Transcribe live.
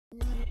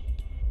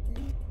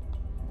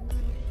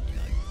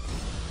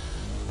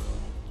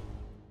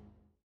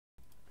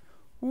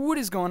What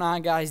is going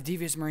on, guys?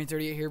 Devious Marine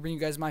 38 here, bringing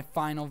you guys my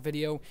final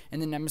video in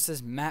the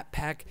Nemesis map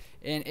pack,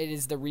 and it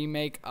is the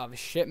remake of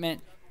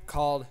Shipment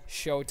called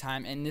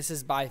Showtime, and this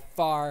is by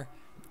far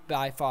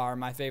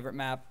my favorite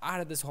map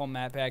out of this whole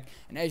map pack.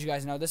 And as you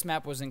guys know, this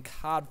map was in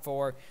COD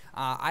 4.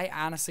 I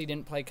honestly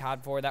didn't play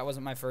COD 4. That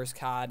wasn't my first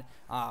COD.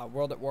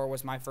 World at War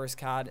was my first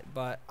COD,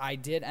 but I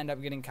did end up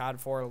getting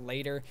COD 4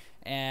 later,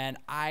 and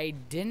I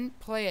didn't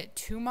play it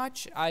too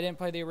much. I didn't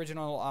play the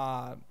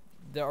original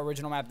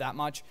map that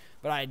much,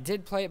 but I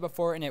did play it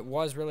before, and it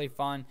was really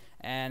fun.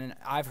 And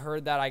I've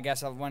heard that, I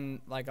guess, when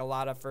like a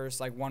lot of first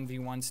like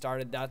 1v1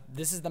 started, that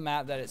this is the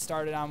map that it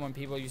started on when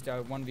people used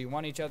to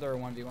 1v1 each other or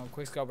 1v1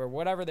 quickscope or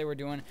whatever they were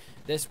doing.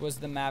 This was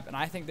the map, and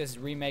I think this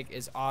remake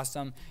is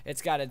awesome.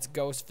 It's got its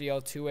ghost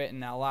feel to it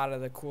and a lot of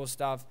the cool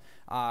stuff,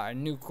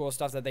 new cool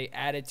stuff that they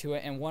added to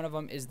it, and one of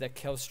them is the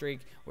kill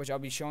streak, which I'll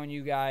be showing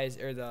you guys,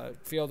 or the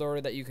field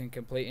order that you can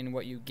complete and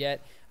what you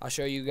get. I'll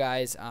show you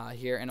guys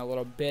here in a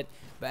little bit.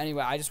 But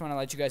anyway, I just want to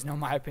let you guys know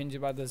my opinion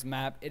about this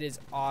map. It is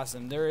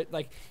awesome.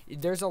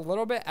 There's a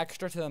little bit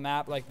extra to the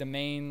map, like the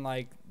main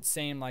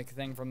same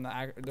thing from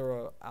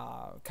the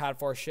COD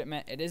 4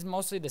 shipment. It is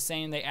mostly the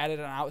same. They added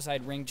an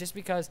outside ring just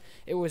because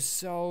it was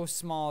so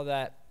small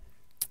that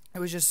it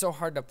was just so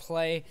hard to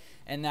play,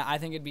 and that I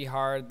think it'd be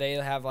hard. They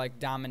have like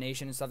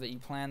domination and stuff that you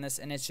plan this,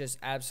 and it's just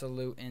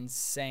absolute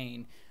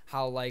insane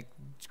how like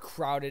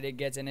crowded it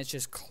gets, and it's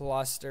just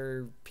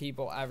cluster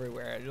people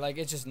everywhere. Like,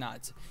 it's just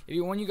nuts.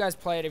 When you guys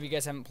play it, if you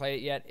guys haven't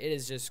played it yet, it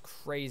is just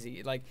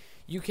crazy. Like,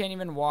 you can't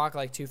even walk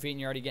like 2 feet and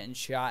you're already getting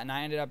shot. And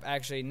I ended up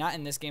actually not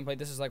in this gameplay.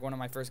 This is like one of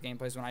my first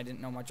gameplays when I didn't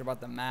know much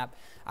about the map.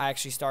 I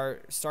actually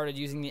started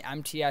using the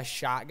MTS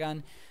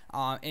shotgun.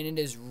 And it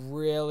is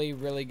really,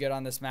 really good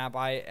on this map.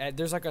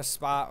 There's like a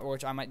spot,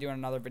 which I might do in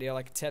another video,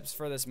 like tips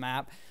for this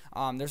map.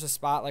 There's a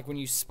spot like when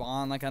you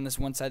spawn, like on this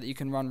one side, that you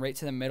can run right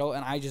to the middle,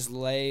 and I just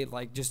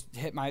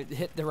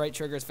hit the right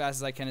trigger as fast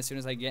as I can as soon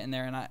as I get in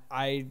there. And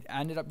I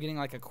ended up getting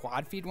like a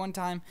quad feed one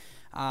time.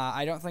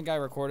 I don't think I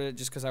recorded it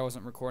just because I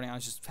wasn't recording. I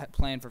was just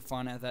playing for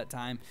fun at that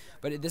time.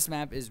 But this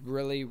map is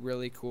really,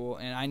 really cool,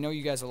 and I know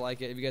you guys will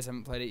like it. If you guys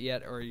haven't played it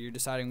yet, or you're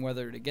deciding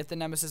whether to get the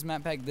Nemesis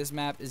map pack, this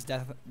map is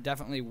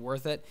definitely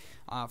worth it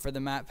for the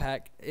map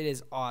pack. It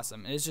is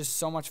awesome. It is just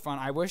so much fun.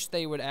 I wish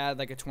they would add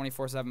like a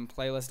 24/7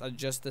 playlist of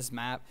just this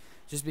map,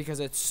 just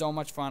because it's so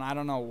much fun. I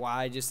don't know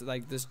why. Just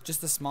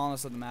the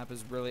smallness of the map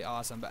is really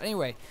awesome. But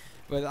anyway,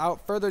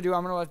 without further ado,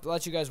 I'm going to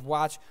let you guys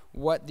watch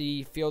what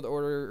the field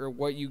order, or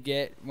what you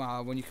get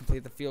when you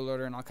complete the field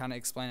order, and I'll kind of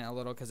explain it a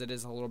little because it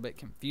is a little bit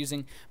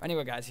confusing. But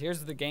anyway, guys,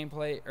 here's the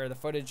gameplay, or the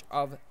footage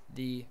of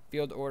the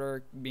field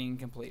order being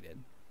completed.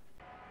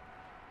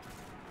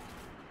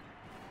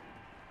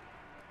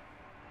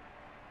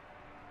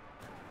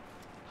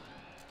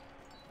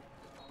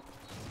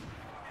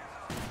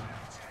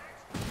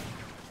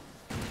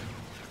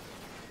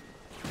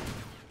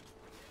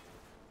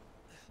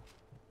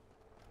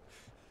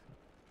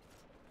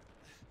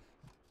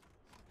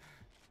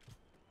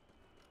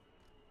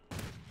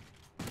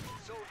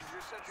 Soldiers,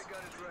 your sentry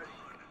gun is ready.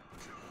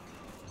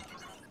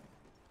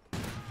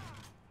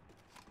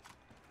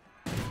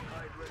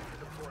 Hide ready for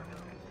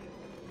deployment.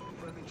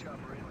 Friendly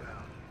chopper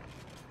inbound.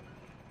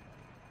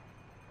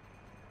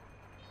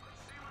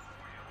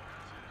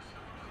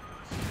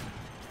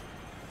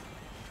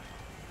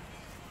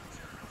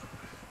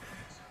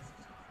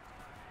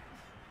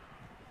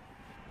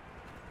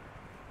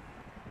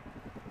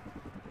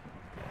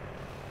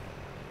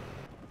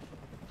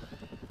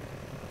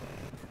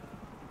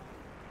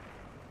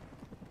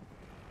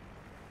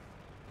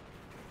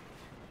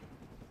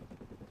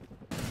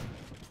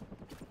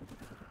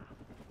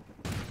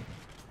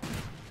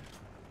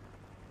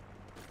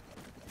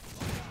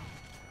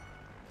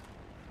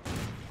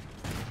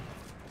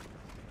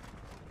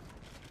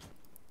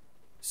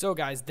 So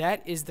guys,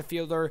 that is the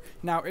field order.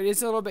 Now, it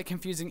is a little bit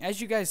confusing.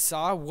 As you guys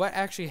saw, what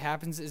actually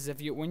happens is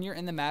when you're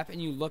in the map and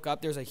you look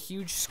up, there's a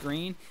huge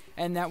screen,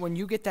 and that when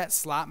you get that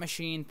slot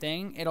machine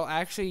thing, it'll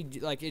actually,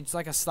 it's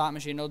like a slot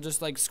machine. It'll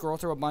just like scroll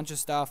through a bunch of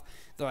stuff.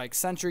 They're like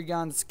sentry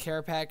guns,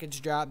 care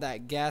package drop,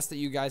 that gas that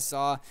you guys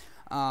saw.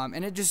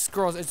 And it just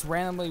scrolls. It's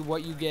randomly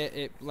what you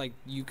get.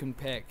 You can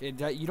pick.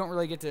 You don't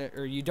really get to,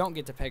 or you don't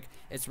get to pick.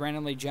 It's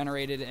randomly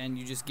generated, and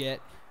you just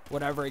get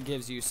whatever it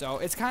gives you. So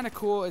it's kind of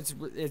cool.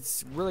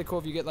 It's really cool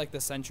if you get like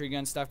the sentry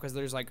gun stuff, because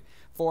there's like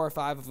 4 or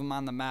 5 of them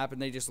on the map, and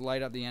they just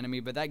light up the enemy.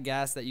 But that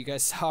gas that you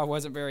guys saw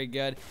wasn't very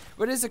good.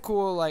 But it's a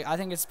cool, I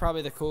think it's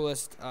probably the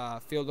coolest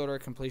field order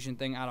completion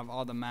thing out of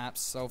all the maps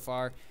so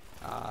far.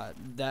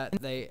 That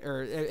they,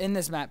 or in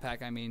this map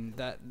pack, I mean,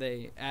 that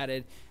they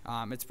added.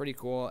 It's pretty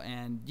cool.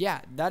 And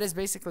yeah, that is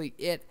basically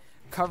it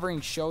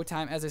covering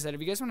Showtime. As I said,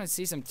 if you guys want to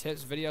see some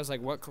tips videos,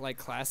 like what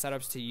class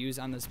setups to use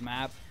on this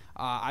map,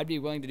 I'd be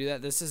willing to do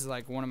that. This is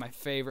like one of my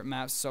favorite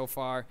maps so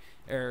far,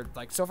 or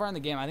like so far in the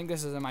game. I think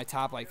this is in my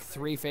top like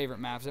 3 favorite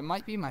maps. It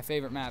might be my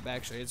favorite map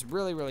actually. It's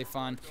really, really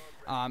fun.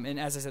 And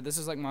as I said, this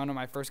is like one of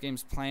my first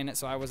games playing it,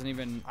 so I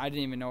didn't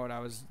even know what I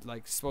was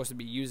like supposed to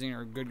be using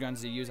or good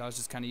guns to use. I was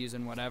just kind of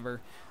using whatever.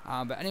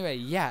 But anyway,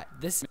 yeah,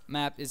 this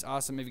map is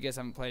awesome. If you guys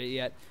haven't played it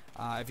yet,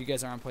 if you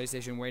guys are on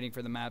PlayStation waiting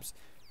for the maps,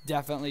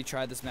 definitely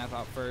try this map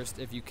out first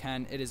if you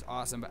can. It is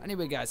awesome. But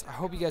anyway, guys, I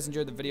hope you guys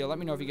enjoyed the video. Let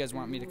me know if you guys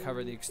want me to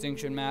cover the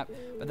extinction map.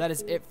 But that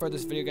is it for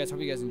this video, guys. Hope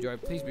you guys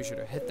enjoyed. Please be sure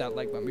to hit that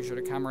like button. Be sure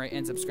to comment, rate,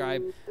 and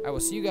subscribe. I will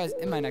see you guys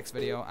in my next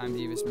video. I'm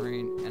Davis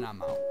Marine, and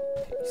I'm out.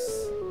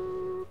 Peace.